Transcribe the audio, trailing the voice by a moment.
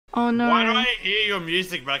Oh no. Why do I hear your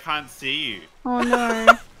music but I can't see you? Oh no.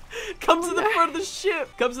 Come to the front of the ship.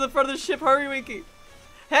 Come to the front of the ship. Hurry, Winky.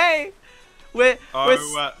 Hey. Oh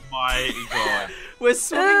my god. We're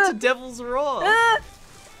swimming to Devil's Roar.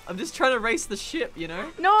 I'm just trying to race the ship, you know?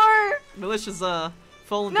 No. Militia's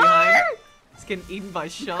falling behind. It's getting eaten by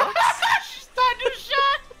sharks. She's starting to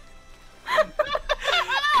shut.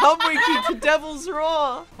 Come, Winky, to Devil's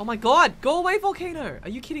Roar. Oh my god. Go away, volcano. Are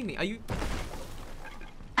you kidding me? Are you...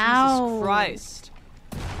 Ow. Jesus Christ.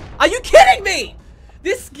 Are you kidding me?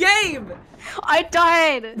 This game. I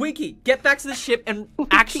died. Winky, get back to the ship and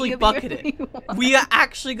actually bucket it. We are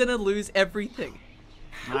actually gonna lose everything.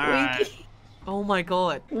 Alright. Oh my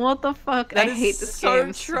god. What the fuck? That I is hate this so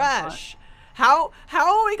game trash. How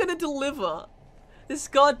are we gonna deliver this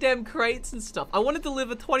goddamn crates and stuff? I want to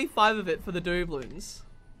deliver 25 of it for the doubloons.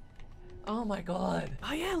 Oh my god.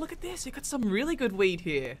 Oh yeah, look at this. You got some really good weed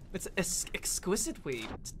here. It's exquisite weed.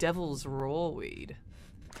 It's Devil's Roar weed.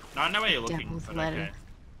 I know where you're looking. Devil's But lettuce. okay.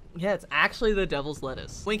 Yeah, it's actually the Devil's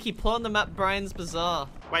Lettuce. Winky, plot on the map Brian's Bazaar.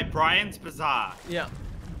 Wait, Brian's Bazaar. Yeah.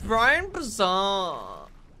 Brian Bazaar.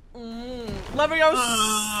 Levioso.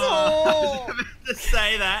 I was about to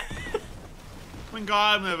say that. When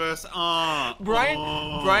God with us,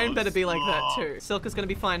 Brian better be like that too. Silk is gonna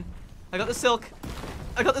be fine. I got the silk.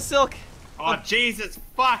 I got the silk. Oh, Jesus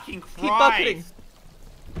fucking Christ. Keep bucketing.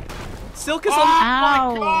 Silk is Oh on.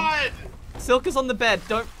 Ow. my God. Silk is on the bed.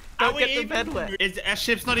 Don't Are we get the even- bed wet. Our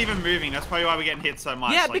ship's not even moving. That's probably why we're getting hit so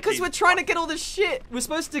much. Yeah, Like, because Jesus we're trying to fuck. get all this shit. We're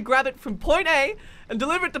supposed to grab it from point A and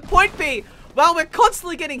deliver it to point B while we're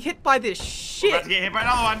constantly getting hit by this We're about shit. to get hit by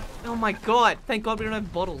another one. Oh my god. Thank god we don't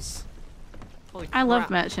have bottles. Holy I love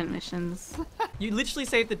crap. merchant missions. You literally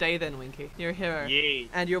saved the day then, Winky. You're a hero. Yeah.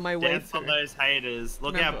 And you're my Dance on waifu. those haters.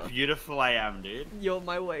 Look how Remember. beautiful I am, dude. You're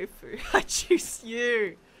my waifu. I choose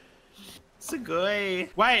you. It's a good.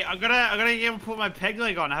 Wait, I gotta even put my peg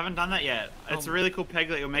leg on. I haven't done that yet. It's a really cool peg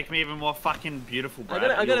leg. It'll make me even more fucking beautiful, bro. I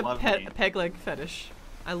got You'll love me. a peg leg fetish.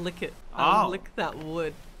 I lick it. I Oh. lick that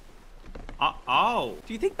wood. Oh.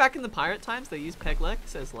 Do you think back in the pirate times they used peg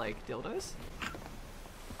legs as like dildos?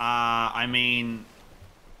 I mean,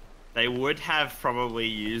 they would have probably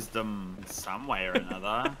used them in some way or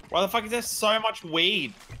another. Why the fuck is there so much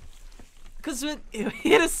weed? Because we're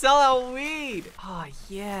here to sell our weed. Oh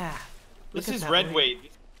yeah. Look This at is that red weed.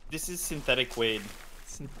 This is synthetic weed.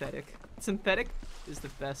 Synthetic. Synthetic is the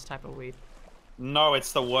best type of weed. No,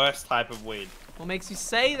 it's the worst type of weed. What makes you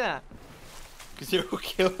say that? Because it will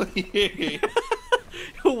kill you.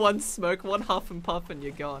 One smoke, one huff and puff, and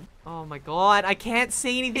you're gone. Oh my god, I can't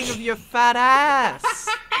see anything of your fat ass.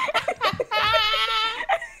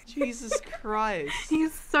 Jesus Christ.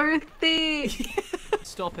 He's so thick.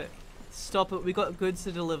 Stop it. Stop it. We got goods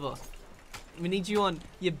to deliver. We need you on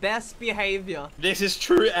your best behavior. This is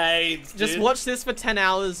true AIDS, Just dude. watch this for 10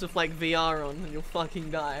 hours with like VR on and you'll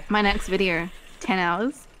fucking die. My next video. 10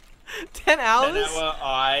 hours. 10 hours? 10 hour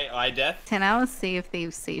eye death. 10 hours Sea of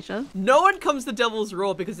Thieves seizure. No one comes to Devil's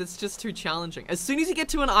Roar because it's just too challenging. As soon as you get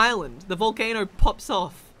to an island, the volcano pops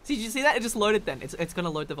off. See, did you see that? It just loaded then. It's gonna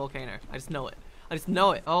load the volcano. I just know it. I just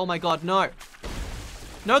know it. Oh my god, no.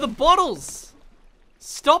 No, the bottles!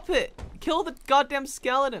 Stop it! Kill the goddamn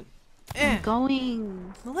skeleton. I'm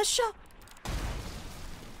going. Militia?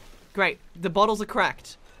 Great. The bottles are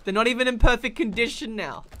cracked. They're not even in perfect condition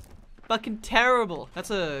now. Fucking terrible.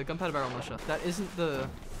 That's a gunpowder barrel, Militia. That isn't the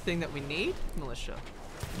thing that we need, Militia.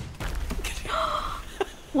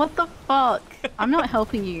 What the fuck? I'm not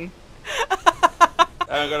helping you.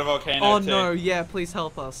 I got a volcano Oh too. no, yeah, please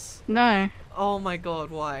help us. No. Oh my god,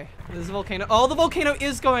 why? There's a volcano. Oh, the volcano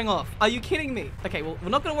is going off. Are you kidding me? Okay, well, we're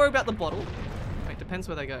not gonna worry about the bottle. Wait, depends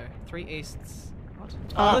where they go. 3 easts. What?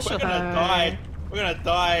 Oh, Militia. We're gonna die. We're gonna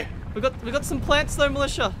die. We got some plants though,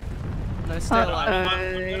 Militia. No, stay alive.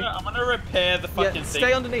 I'm gonna repair the fucking Yeah, thing.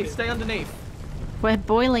 stay underneath, stay underneath. We're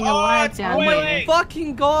boiling Oh, alive it's down boiling. here.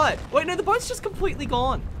 Fucking god. Wait, no, the boat's just completely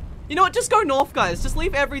gone. You know what? Just go north, guys. Just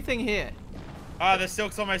leave everything here. Oh, the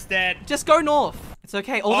silk's almost dead. Just go north. It's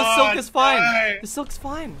okay. All the Oh, silk is fine. no. The silk's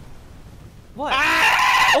fine. What?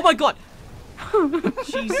 Ah! Oh my god.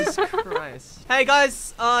 Jesus Christ. Hey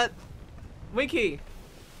guys, Winky.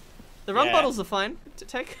 The rum Yeah? bottles are fine. To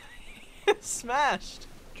take smashed.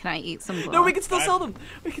 Can I eat some glass? No, we can still sell them.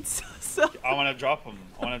 We can still sell them. I wanna drop them.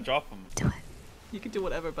 I wanna drop them. Do it. You can do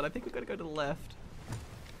whatever, but I think we gotta go to the left.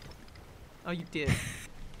 Oh, you did.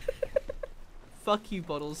 Fuck you,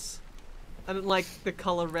 bottles. I don't like the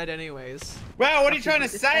color red anyways. Wow, what are you trying to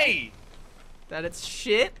say? That it's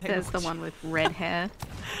shit. Says the one with red hair.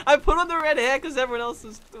 I put on the red hair because everyone else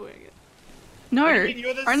is doing it. No, What do you mean?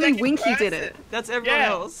 You're the only second Winky did person. it. That's everyone Yeah.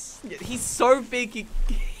 else. Yeah, he's so big, he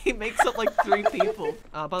he makes up like 3 people.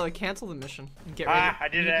 By the way, cancel the mission. And get ready. I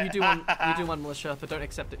did it. You do one. You do one, militia, but don't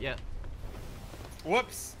accept it yet.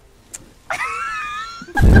 Whoops.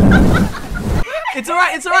 It's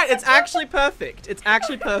alright. It's alright. It's actually perfect. It's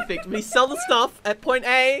actually perfect. We sell the stuff at point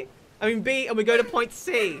B, and we go to point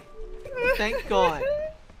C. Thank God.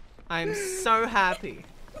 I am so happy.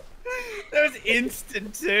 That was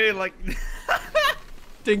instant too. Like.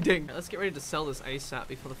 Ding ding. Let's get ready to sell this ASAP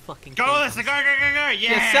before the fucking. Go, Alyssa, go! Yeah!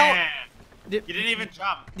 Yeah, sell. You didn't even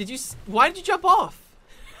jump. Did you? Why did you jump off?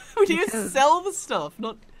 We need to Because- sell the stuff,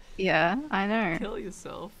 not Yeah, I know. kill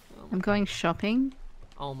yourself. I'm going shopping.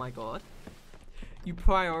 Oh my God. You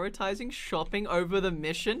prioritizing shopping over the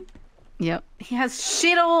mission? Yep. He has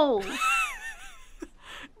shit all.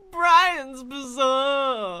 Brian's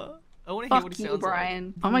bizarre. I want to hear what Fuck he you, sounds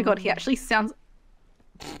Brian. Oh my god, he actually sounds.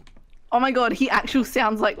 Oh my god, he actually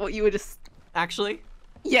sounds like what you were just. like. Actually?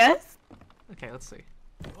 Yes. Okay, let's see.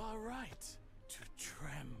 You are right to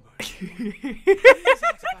tremble. These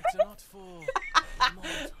artifacts are not for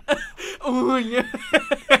mortal. Oh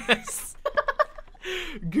yes.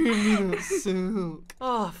 Give me that silk.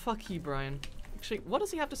 Oh, fuck you, Brian. Actually, what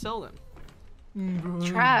does he have to sell then?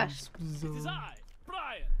 Trash. It is I,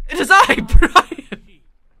 Brian. It is I, Brian.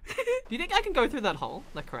 Do you think I can go through that hole?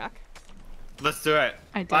 That crack? Let's do it.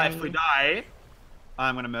 I But do. if we die,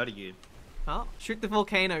 I'm gonna murder you. Oh, shoot the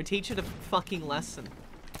volcano. Teach it a fucking lesson.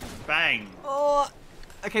 Bang. Oh.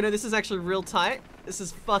 Okay, no, this is actually real tight. This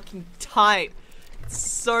is fucking tight. It's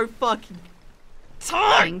so fucking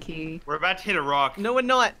tight. Thank you. We're about to hit a rock. No, we're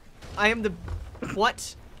not. I am the.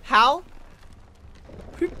 What? How?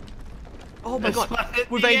 Oh my god.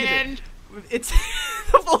 We've ended it. It's.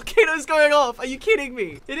 The volcano's going off. Are you kidding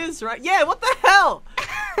me? It is, right? Yeah, what the hell?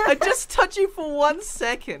 I just touched you for 1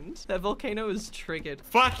 second. That volcano is triggered.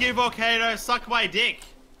 Fuck you, volcano. Suck my dick.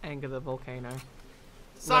 Anger the volcano.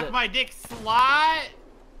 Suck it- my dick, slut.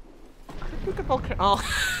 Look at volcano. Oh.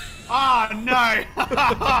 Oh no.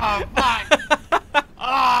 Oh fuck.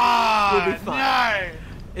 Oh We'll be fine. no.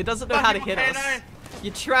 It doesn't know Fuck how you, to hit us. volcano.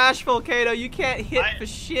 You trash volcano. You can't hit I- for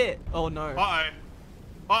shit. Oh no. Uh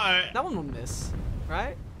oh. That one will miss,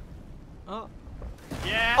 right? Oh.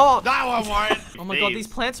 Yeah. Oh. That one won't. Oh my god, these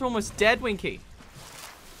plants are almost dead, Winky.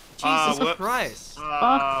 Ah, Jesus whoops. Christ.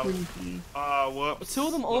 Fuck Winky. Whoops. 2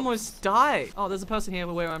 of them almost died. Oh, there's a person here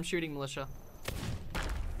where I'm shooting, militia.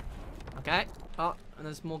 Okay. Oh, and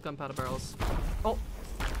there's more gunpowder barrels. Oh.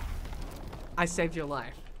 I saved your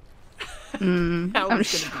life. Mm, That I'm was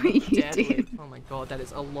sure gonna be you deadly. did. Oh my god, that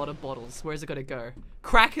is a lot of bottles. Where's it gonna go?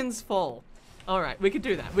 Kraken's Fall. Alright, we could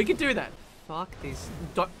do that. We could do that. Fuck these.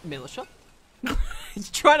 Don't. Militia? He's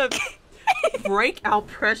trying to break our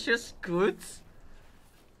precious goods.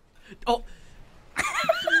 Oh.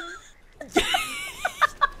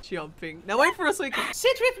 Jumping. Now wait for us so we can.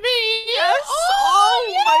 Sit with me. Yes!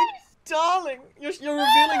 Oh, my darling! You're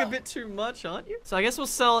revealing a bit too much, aren't you? So I guess we'll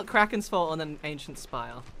sell Kraken's Fall and then Ancient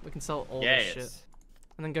Spire. We can sell all this shit.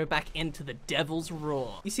 And then go back into the Devil's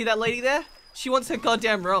Roar. You see that lady there? She wants her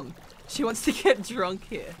goddamn rum. She wants to get drunk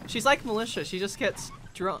here. She's like militia. She just gets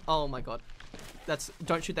drunk. Oh my god.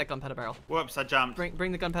 Don't shoot that gunpowder barrel. Whoops, I jumped.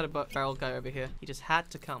 Bring the gunpowder barrel guy over here. He just had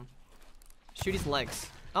to come. Shoot his legs.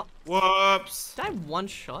 Oh, Whoops. did I have 1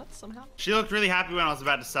 shot somehow? She looked really happy when I was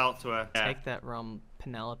about to sell it to her. Yeah. Take that rum,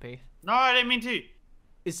 Penelope. No, I didn't mean to.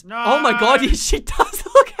 No. Oh my god, No. she does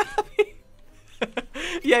look happy.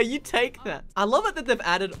 Yeah, you take that. I love it that they've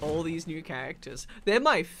added all these new characters. They're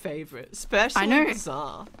my favorite, especially I know.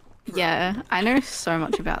 Bizarre. Yeah, I know so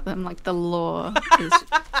much about them. Like the lore is.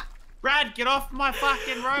 Brad, get off my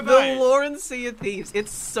fucking robot. The lore in Sea of Thieves.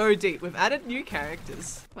 It's so deep. We've added new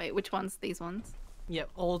characters. Wait, which ones? These ones? Yep,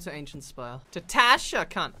 all to Ancient Spire. To Tasha,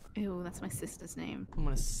 cunt. Ew, that's my sister's name. I'm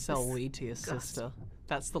gonna sell weed to your sister.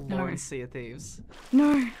 That's the lore in Sea of Thieves.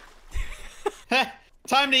 No.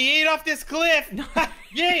 Time to eat off this cliff.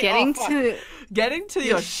 Yeah. Getting to. Getting to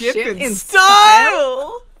your ship, ship in in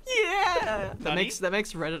style. Yeah. That Nani?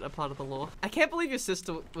 makes Reddit a part of the lore. I can't believe your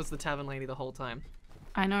sister was the tavern lady the whole time.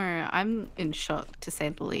 I know. I'm in shock to say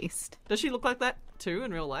the least. Does she look like that too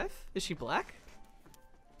in real life? Is she black?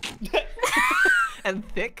 And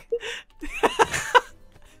thick?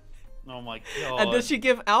 Oh my god. And does she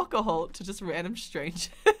give alcohol to just random strangers?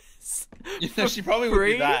 You know, she probably would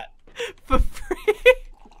free? do that. For free?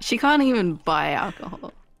 She can't even buy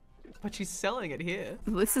alcohol. But she's selling it here.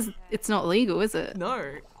 It's not legal, is it?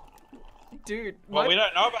 No. Dude. Well, we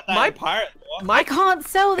don't know about that my- in pirate lore. I can't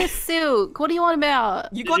sell this silk. What do you want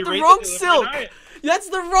about? You Did got you the read wrong the silk! delivery note? That's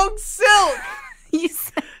the wrong silk! You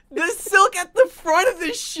said... The silk at the front of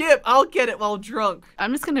the ship! I'll get it while drunk.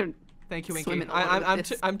 I'm just gonna Thank you, Winky. Swim in the water with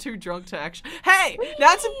this. I'm too drunk to actually. Hey,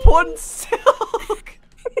 that's important silk.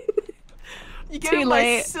 You gave Too me my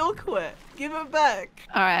late. silk wet. Give it back.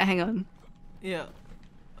 All right, hang on. Yeah.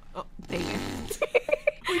 There you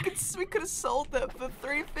go. We could have sold that for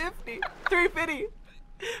 350. 350.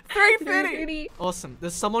 350. Awesome.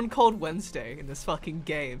 There's someone called Wednesday in this fucking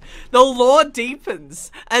game. The lore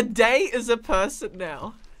deepens. A day is a person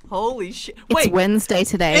now. Holy shit. It's Wednesday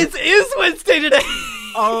today. It is Wednesday today.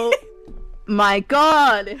 Oh my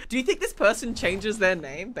god. Do you think this person changes their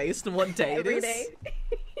name based on what day Every it is? day.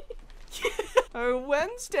 Oh,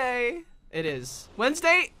 Wednesday. It is.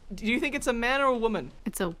 Wednesday, do you think it's a man or a woman?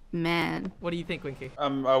 It's a man. What do you think, Winky? A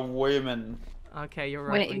woman. Okay, you're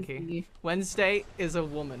right, What is Winky. you? Wednesday is a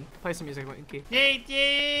woman. Play some music, Winky. Yeah,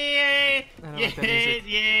 I don't like that music.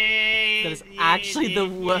 That is actually the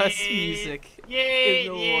worst music in the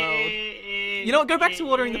world. You know what? Go back to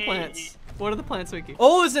watering the plants. Water the plants, Winky.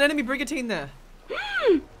 Oh, there's an enemy brigantine there.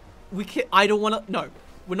 We can't. I don't want to. No,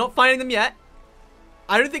 we're not fighting them yet.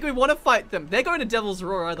 I don't think we want to fight them. They're going to Devil's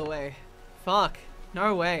Roar either way. Fuck.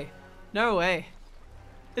 No way. No way.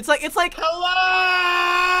 It's like.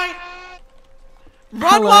 Hello!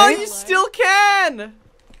 Run while you still can!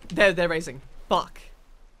 They're racing. Fuck.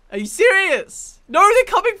 Are you serious? No, they're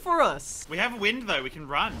coming for us. We have wind though, we can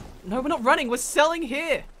run. No, we're not running. We're selling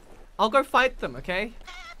here. I'll go fight them, okay?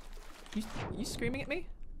 You screaming at me?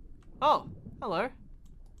 Oh, hello.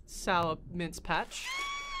 Sour mince patch.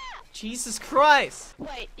 Jesus Christ.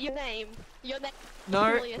 Wait, your name.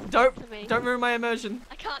 No, really is don't to me. ruin my immersion.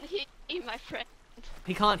 I can't hear you, my friend.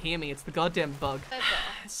 He can't hear me. It's the goddamn bug. Over.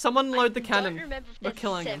 Someone load the cannon. I don't remember if We're there's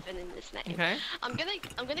killing him. 7 in this name. Okay. I'm gonna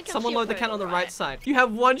come Someone to your load the cannon on the home, right side. You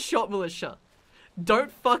have one shot, militia.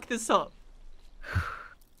 Don't fuck this up.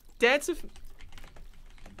 Dance with.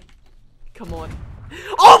 Come on.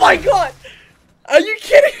 Oh my god! Are you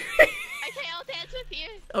kidding me? Okay, I'll dance with you.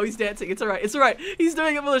 Oh, he's dancing. It's alright. It's alright. He's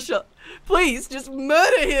doing it, militia. Please, just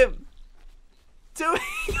murder him. Do it.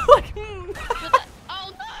 Like.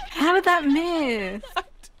 Oh no! How did that miss? I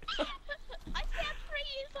sound 3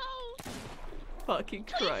 years old. Fucking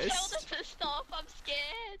Please tell Christ. them to stop. I'm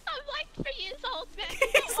scared. I'm like 3 years old, man.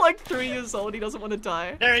 He's like 3 years old. He doesn't want to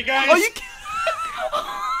die. There he goes! Oh, you.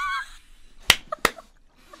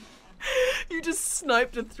 You just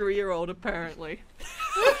sniped a 3-year-old, apparently.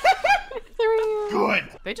 Good!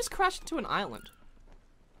 They just crashed into an island.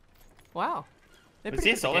 Wow. They're Was pretty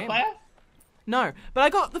he a good at the solo game. player? No, but I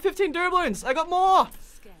got the 15 doubloons. I got more.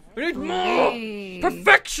 We need more. Hey.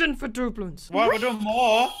 Perfection for doubloons. Why we're doing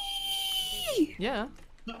more? Yeah.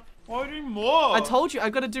 Why are we doing more? I told you I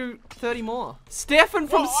gotta do 30 more. Stefan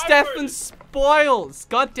from Well, I Stefan heard it. Spoils.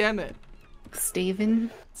 God damn it.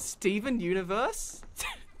 Steven. Steven Universe?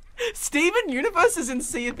 Steven Universe is in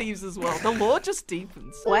Sea of Thieves as well. The lore just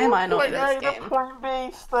deepens. Why am I not in this game?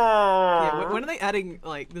 Yeah, when are they adding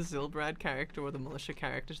like the Zylbrad character or the militia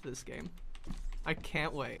character to this game? I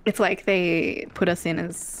can't wait. It's like they put us in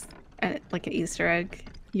as like an Easter egg.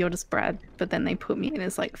 You're just Brad, but then they put me in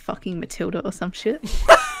as like fucking Matilda or some shit.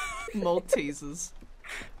 Maltesers.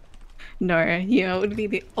 No, you know, it would be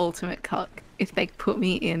the ultimate cuck if they put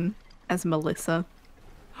me in as Melissa.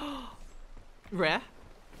 Rare?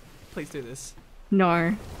 Please do this.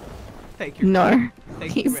 No, Thank you. no,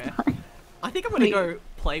 Thank you, he's Rare. not. I think I'm gonna Please. go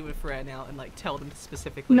play with Rare now and like tell them to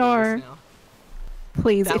specifically No. do this now.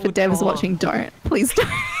 Please, That if a would- dev is oh. watching, don't. Please don't.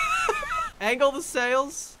 Angle the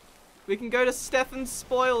sails. We can go to Stefan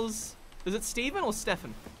Spoils. Is it Steven or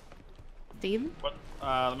Stefan? Steven? What?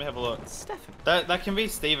 Let me have a look. Stefan. That can be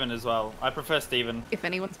Steven as well. I prefer Steven. If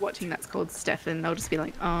anyone's watching that's called Stefan, they'll just be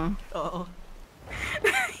like, oh, Oh.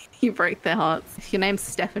 you broke their hearts. If your name's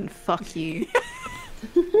Stefan, fuck you.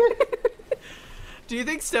 Do you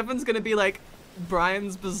think Stefan's gonna be like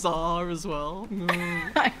Brian's Bazaar as well?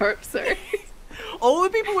 I hope so. All the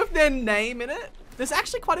people with their name in it? There's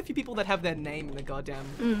actually quite a few people that have their name in the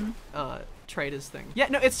goddamn traders thing. Yeah,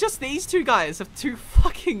 no, it's just these two guys have 2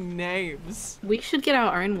 fucking names. We should get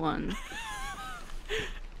our own one.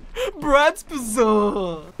 Brad's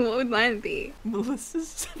Bazaar. What would mine be?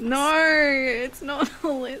 Melissa's. No, it's not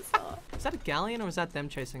Melissa. Is that a galleon or is that them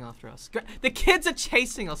chasing after us? The kids are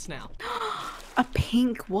chasing us now. A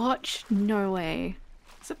pink watch? No way.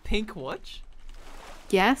 It's a pink watch.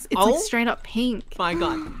 Yes, it's Oh? like straight up pink. My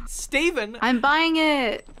god. Steven. I'm buying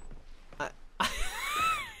it.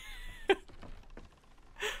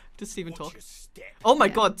 Does Steven talk? Your step. Oh my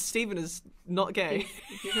Yeah. god, Steven is not gay.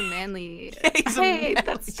 He's a manly. He's a Hey, manly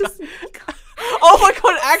that's just. Oh my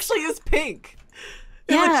god, it actually is pink.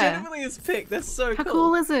 It Yeah. legitimately is pink. That's so How cool.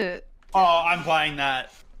 cool is it? Oh, I'm playing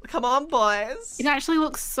that. Come on, boys. It actually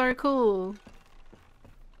looks so cool.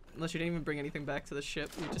 Unless you didn't even bring anything back to the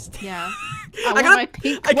ship. You just... Yeah. I want gotta, my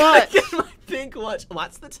pink I gotta watch. get my pink watch.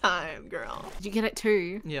 What's the time, girl? Did you get it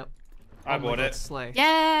too? Yep. I Oh my bought God, it. Slay.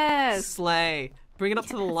 Yes. Slay. Bring it up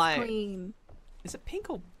to the Yes, light. queen. Is it pink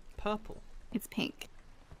or purple? It's pink.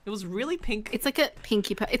 It was really pink. It's like a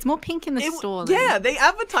pinky. It's more pink in the store. Than... Yeah, they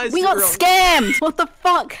advertised We it got wrong. scammed. What the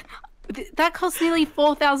fuck? That cost nearly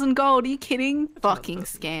 4,000 gold. Are you kidding? Fucking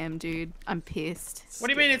purple. scam, dude. I'm pissed. What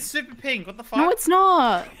do you mean? It's super pink. What the fuck? No, it's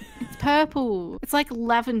not. It's purple. It's like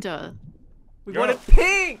lavender. We You're wanted up.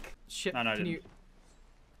 pink. Shit. No, no, I can didn't. you?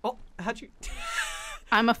 Oh, how'd you?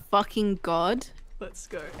 I'm a fucking god. Let's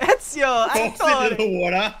go. Ezio, I Falls thought into it. the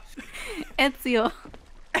water. Ezio.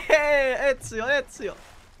 Hey, Ezio.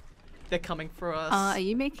 They're coming for us. Are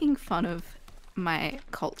you making fun of my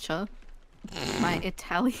culture? My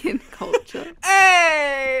Italian culture?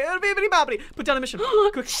 Hey, bibbidi bobbidi. Put down a mission.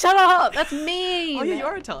 Quick. Shut up! That's mean! Oh yeah,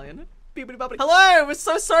 you're Italian. Bibbidi bobbidi. Hello, we're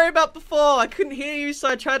so sorry about before. I couldn't hear you, so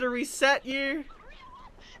I tried to reset you.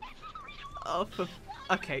 Oh,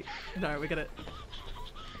 okay. No, we're gonna.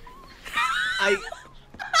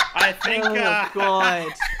 I think. Oh God.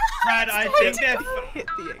 Brad, I Hit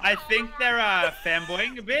the. think they're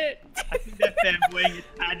fanboying a bit. I think they're fanboying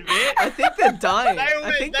a tad bit. I think they're dying.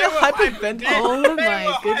 I think they're hyperventilating. Oh They my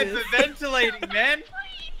were goodness. hyperventilating, man.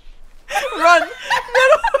 Run!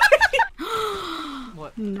 Run away!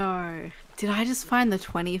 What? No. Did I just find the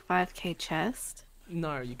 25k chest?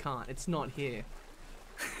 No, you can't. It's not here.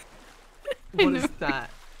 I What is know. that?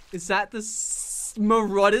 Is that the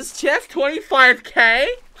Marauder's chest? 25k?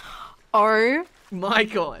 Oh, My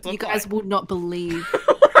God. you guys would not believe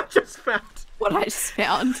What I just found. what I just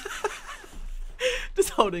found. Just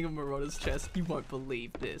holding a Marauder's chest. You won't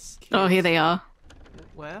believe this. Oh, here they are.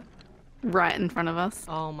 Where? Right in front of us.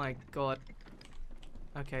 Oh my God.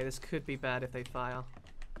 Okay, this could be bad if they fire.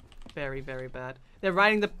 Very, very bad. They're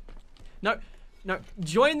riding the... No. No.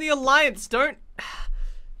 Join the alliance. Don't...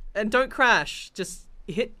 And don't crash. Just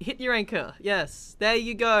hit your anchor. Yes. There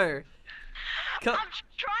you go. Co- I'm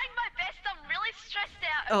trying my best. I'm really stressed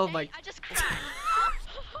out. Oh okay? my- I just cried.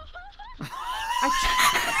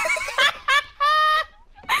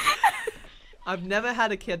 I've never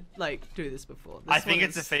had a kid, like, do this before. I This think one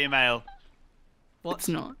it's a is- female. What? It's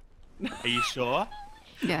not. Are you sure?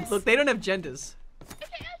 Yes. Look, they don't have genders. Okay,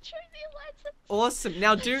 I tried the alliance. Awesome.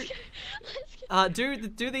 Now do... Let's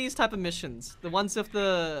get... do these type of missions. The ones with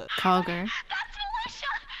the... Cargo.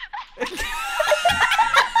 That's militia!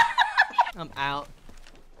 I'm out.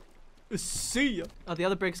 See ya. Oh, the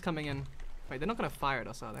other brig's coming in. Wait, they're not gonna fire at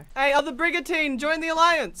us, are they? Hey, other brigantine, join the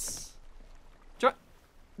alliance.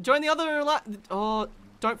 Join the other alliance. Oh,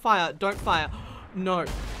 don't fire, don't fire. No.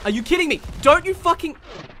 Are you kidding me? Don't you fucking...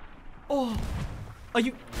 Oh. Are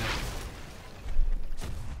you...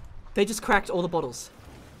 They just cracked all the bottles.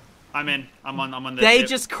 I'm in. I'm on the They ship.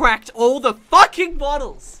 just cracked all the fucking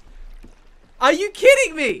bottles. Are you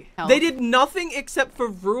kidding me? Hell. They did nothing except for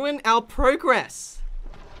ruin our progress.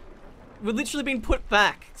 We've literally been put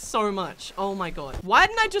back so much. Oh my God. Why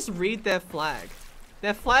didn't I just read their flag?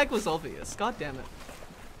 Their flag was obvious. God damn it.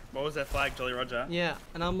 What was that flag, Jolly Roger? Yeah,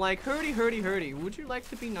 and I'm like, hurdy, hurdy, hurdy. Would you like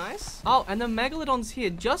to be nice? Oh, and the Megalodon's here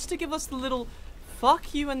just to give us the little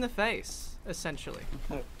fuck you in the face, essentially.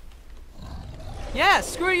 Yeah,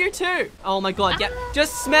 screw you too. Oh my God, yeah.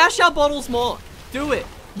 Just smash our bottles more. Do it.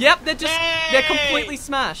 Yep, they're Yay! completely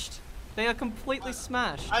smashed. They are completely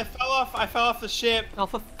smashed. I fell off the ship. Oh,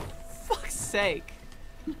 for fuck's sake.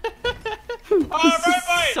 Oh,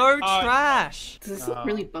 right, So Oh, trash. Does this look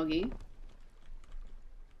really buggy?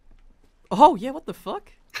 Oh, yeah, what the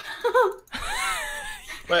fuck?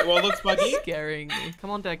 Wait, what looks buggy? Scaring me. Come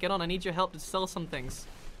on, Dad, get on. I need your help to sell some things.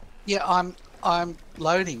 Yeah, I'm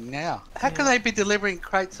loading now. How can they be delivering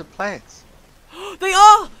crates of plants? They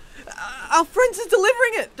are! Our friends are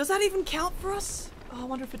delivering it! Does that even count for us? Oh, I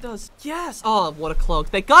wonder if it does. Yes! Oh, what a clog.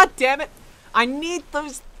 God damn it! I need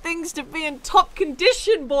those things to be in top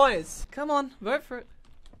condition, boys! Come on, vote for it.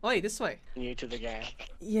 Oi, this way. New to the game.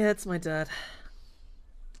 Yeah, it's my dad.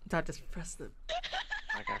 Dad, just press the...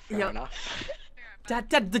 Okay, fair Yep. enough.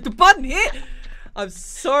 Dad, the button here! I'm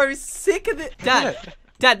so sick of it.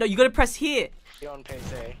 Dad, no, you gotta press here. You're on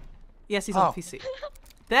PC. Yes, he's on Oh. PC.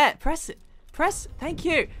 There, press it. Press it. Thank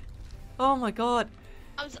you. Oh my God.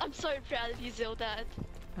 I'm so proud of you, Zylbrad.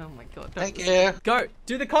 Oh my God. Thank you. Go.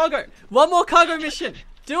 Do the cargo. One more cargo mission.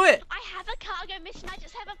 Do it. I have a cargo mission, I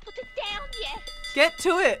just haven't put it down yet. Get to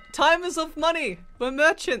it. Time is of money. We're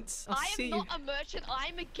merchants. I'll I see am you. not a merchant,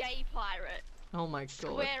 I'm a gay pirate. Oh my God.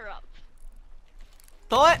 Square up.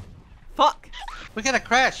 Thought. Fuck. We're gonna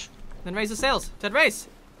crash. Then raise the sails. Dad, raise.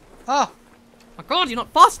 Oh, My God, you're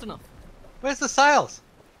not fast enough. where's the sails?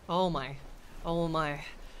 Oh my. Oh my.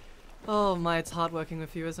 Oh my, it's hard working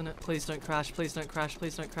with you, isn't it? Please don't crash, please don't crash,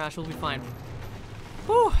 please don't crash. We'll be fine.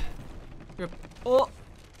 Whew. Oh,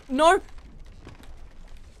 no.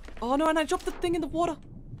 Oh no, and I dropped the thing in the water.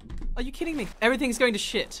 Are you kidding me? Everything's going to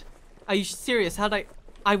shit. Are you serious? How did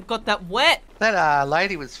I got that wet? That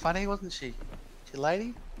lady was funny, wasn't she? She a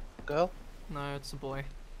lady? Girl? No, it's a boy.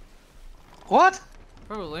 What?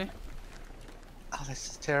 Probably. Oh, this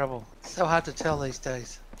is terrible. So hard to tell these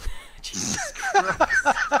days. Jesus.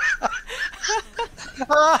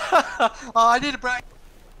 Oh, I need a break.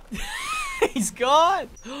 He's gone.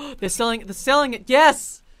 They're selling it. They're selling it.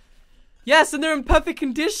 Yes. Yes, and they're in perfect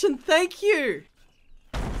condition. Thank you.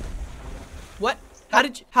 What?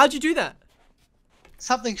 How'd you do that?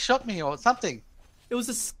 Something shot me or something. It was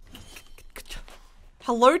a.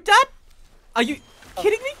 Hello, Dad? Are you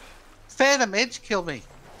kidding me? Phantom Edge killed me.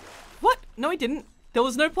 What? No, he didn't. There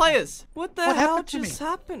was no players. What the hell happened to just me?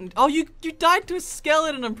 happened? Oh, you died to a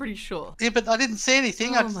skeleton, I'm pretty sure. Yeah, but I didn't see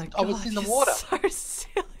anything. Oh my God, I was in the you're water. so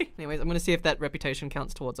silly. Anyways, I'm gonna see if that reputation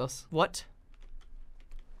counts towards us. What?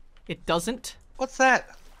 It doesn't? What's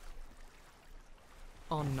that?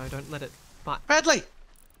 Oh no, don't let it. But Bradley!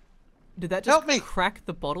 did that Help just me. crack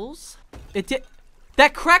the bottles? It did.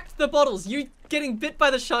 That cracked the bottles. You getting bit by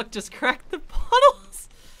the shark just cracked the bottles.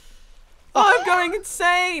 Oh, I'm going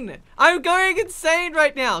insane. I'm going insane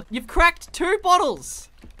right now. You've cracked 2 bottles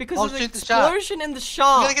because I'll of the shoot the shark. explosion in the I'm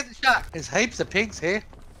shark. gonna get the shark. There's heaps of pigs here.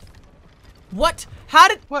 What? How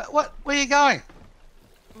did? Where are you going?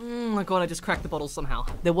 Oh my God! I just cracked the bottles somehow.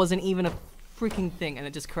 There wasn't even a freaking thing, and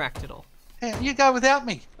it just cracked it all. Yeah, you go without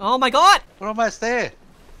me. Oh my God! We're almost there.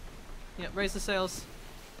 Yeah, raise the sails.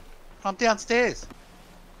 I'm downstairs.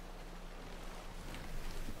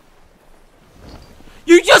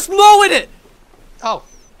 You just lowered it! Oh.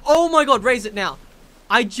 Oh my God, raise it now.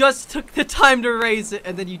 I just took the time to raise it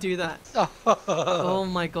and then you do that. Oh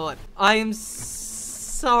my God. I am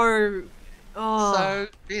so... Oh. So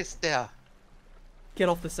pissed now. Get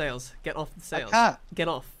off the sails. Get off the sails. I can't. Get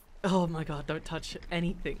off. Oh my God, don't touch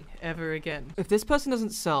anything ever again. If this person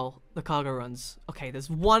doesn't sell the cargo runs... Okay, there's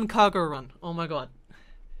 1 cargo run. Oh my God.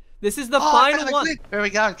 This is the final one. Where are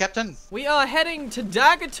we going, Captain? We are heading to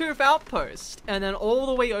Daggertooth Outpost and then all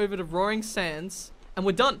the way over to Roaring Sands. And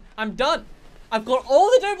we're done. I'm done. I've got all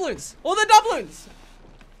the doubloons. All the doubloons.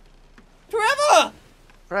 Forever.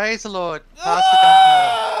 Praise the Lord. Pass the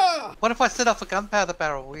gunpowder. What if I set off a gunpowder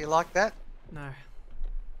barrel? Will you like that? No.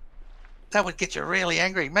 That would get you really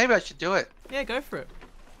angry. Maybe I should do it. Yeah, go for it.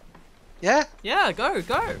 Yeah? Yeah, go.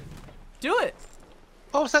 Do it.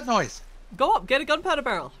 What was that noise? Go up. Get a gunpowder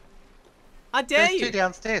barrel. I dare There's you. 2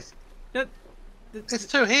 downstairs. No, There's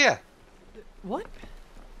 2 here. what?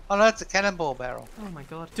 Oh no, it's a cannonball barrel. Oh my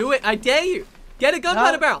God. Do it. I dare you. Get a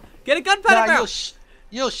gunpowder barrel. Get a gunpowder barrel.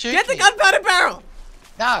 You'll shoot Get the me. gunpowder barrel.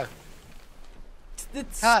 No.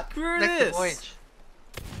 Can't. Screw Wreck the this. voyage.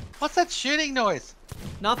 What's that shooting noise?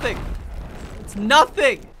 Nothing. It's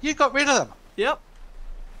nothing. You got rid of them. Yep.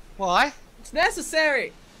 Why? It's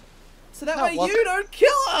necessary. So that No, way it wasn't. you don't kill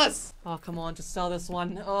us. Oh, come on. Just sell this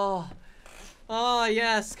one. Oh. Oh,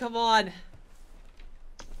 yes. Come on.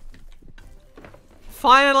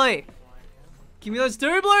 Finally. Give me those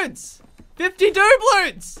doubloons. 50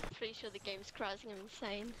 doubloons. Pretty sure the game's crashing. I'm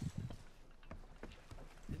insane.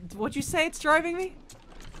 What'd you say it's driving me?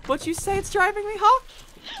 What'd you say it's driving me, huh?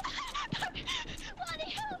 Bloody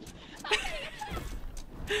hell!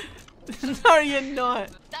 No, you're not.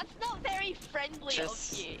 That's not very friendly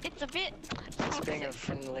Just- of you. It's a bit Just being a toxic.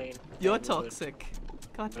 friendly. You're neighborhood. toxic.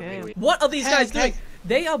 God Maybe damn. we- What are these Hey, guys doing? hey.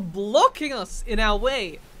 They are blocking us in our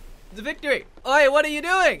way. The victory. Oi, what are you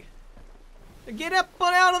doing? Get up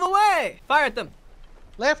and out of the way. Fire at them.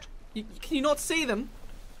 Left? Can you not see them?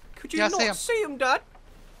 Could you Yeah, I not see 'em. see them, Dad?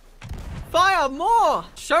 Fire more.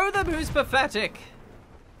 Show them who's pathetic.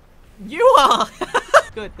 You are.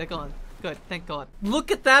 Good, they're gone. Good, thank God.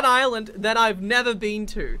 Look at that island that I've never been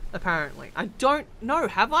to, apparently. I don't know,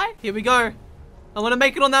 have I? Here we go. I want to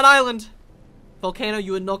make it on that island. Volcano,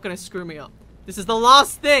 you are not going to screw me up. This is the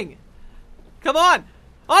last thing. Come on.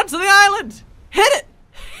 Onto the island. Hit it.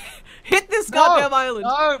 Hit this goddamn island.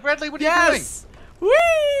 No, Bradley, what are you doing? Yes.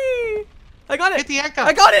 Whee! I got it. Hit the anchor.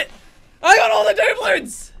 I got it. I got all the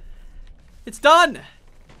doubloons. It's done.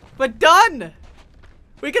 We're done.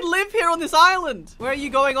 We can live here on this island. Where are you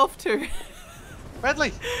going off to?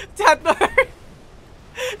 Bradley. Dad, no.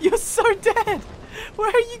 You're so dead. Where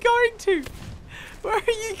are you going to? Where are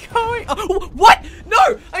you going? Oh, what?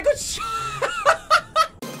 No, I got shot.